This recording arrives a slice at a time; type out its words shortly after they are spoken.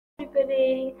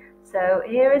everybody. So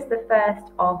here is the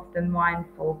first of the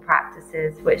mindful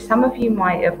practices, which some of you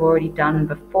might have already done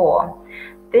before.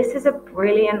 This is a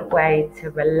brilliant way to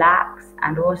relax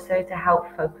and also to help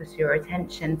focus your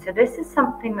attention. So this is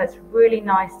something that's really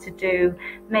nice to do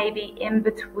maybe in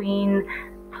between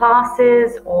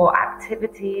classes or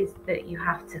activities that you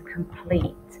have to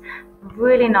complete.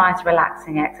 Really nice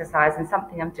relaxing exercise, and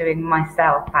something I'm doing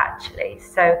myself actually.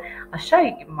 So I'll show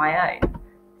you my own.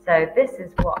 So this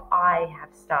is what I have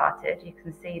started. You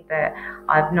can see that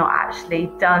I've not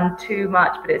actually done too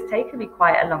much, but it's taken me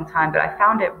quite a long time, but I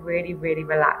found it really, really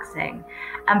relaxing.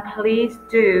 And please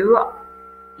do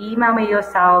email me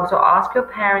yourselves or ask your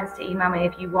parents to email me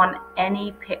if you want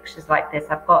any pictures like this.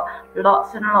 I've got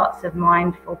lots and lots of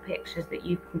mindful pictures that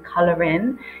you can color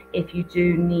in. If you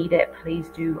do need it, please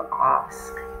do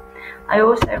ask. I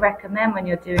also recommend when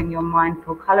you're doing your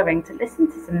mindful coloring to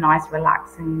listen to some nice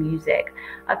relaxing music.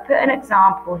 I've put an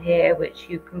example here which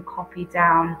you can copy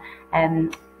down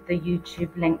the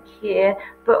YouTube link here,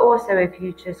 but also if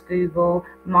you just Google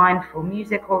mindful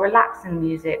music or relaxing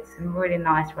music, some really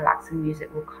nice relaxing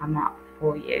music will come up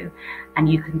for you. And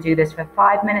you can do this for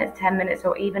 5 minutes, 10 minutes,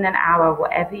 or even an hour,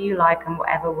 whatever you like and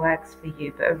whatever works for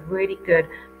you. But a really good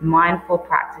mindful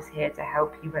practice here to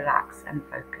help you relax and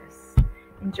focus.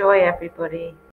 Enjoy, everybody.